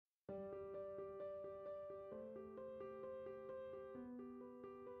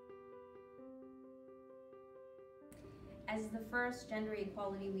As the first Gender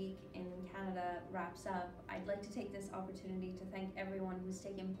Equality Week in Canada wraps up, I'd like to take this opportunity to thank everyone who's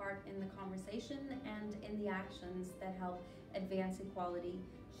taken part in the conversation and in the actions that help advance equality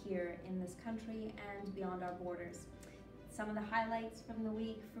here in this country and beyond our borders. Some of the highlights from the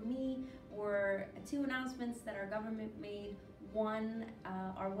week for me were two announcements that our government made. One,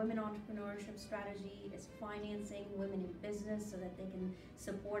 our Women Entrepreneurship strategy is financing women in business so that they can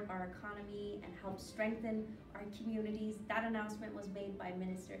support our economy and help strengthen our communities. That announcement was made by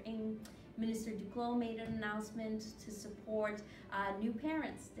Minister Ng. Minister Duclos made an announcement to support new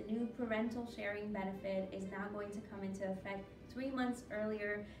parents. The new parental sharing benefit is now going to come into effect 3 months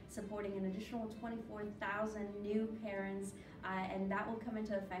earlier, supporting an additional 24,000 new parents, and that will come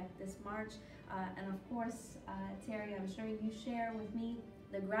into effect this March. And of course, Terry, I'm sure you share with me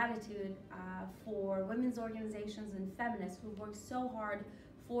the gratitude for women's organizations and feminists who've worked so hard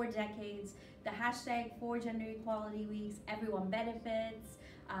for decades. The hashtag for Gender Equality Weeks, Everyone Benefits,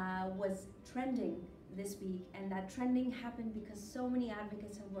 was trending this week, and that trending happened because so many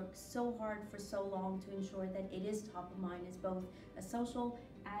advocates have worked so hard for so long to ensure that it is top of mind as both a social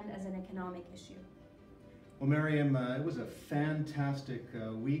and as an economic issue. Well, Maryam, it was a fantastic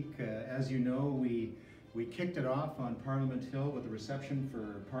week. As you know, we kicked it off on Parliament Hill with a reception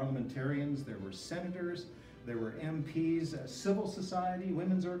for parliamentarians. There were senators, there were MPs, civil society,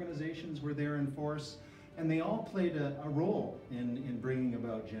 women's organizations were there in force, and they all played a role in bringing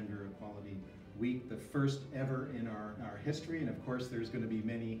about Gender Equality Week, the first ever in our history, and of course there's going to be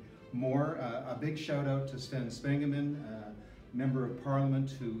many more. A big shout out to Sven Spengeman, Member of Parliament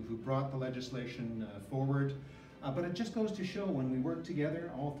who brought the legislation forward. But it just goes to show when we work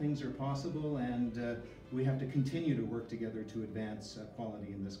together, all things are possible, and we have to continue to work together to advance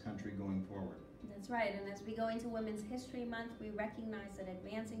equality in this country going forward. That's right, and as we go into Women's History Month, we recognize that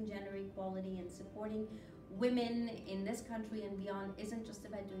advancing gender equality and supporting women in this country and beyond isn't just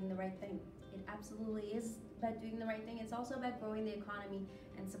about doing the right thing. It absolutely is about doing the right thing. It's also about growing the economy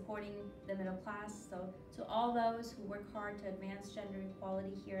and supporting the middle class. So to all those who work hard to advance gender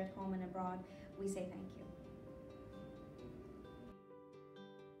equality here at home and abroad, we say thank you.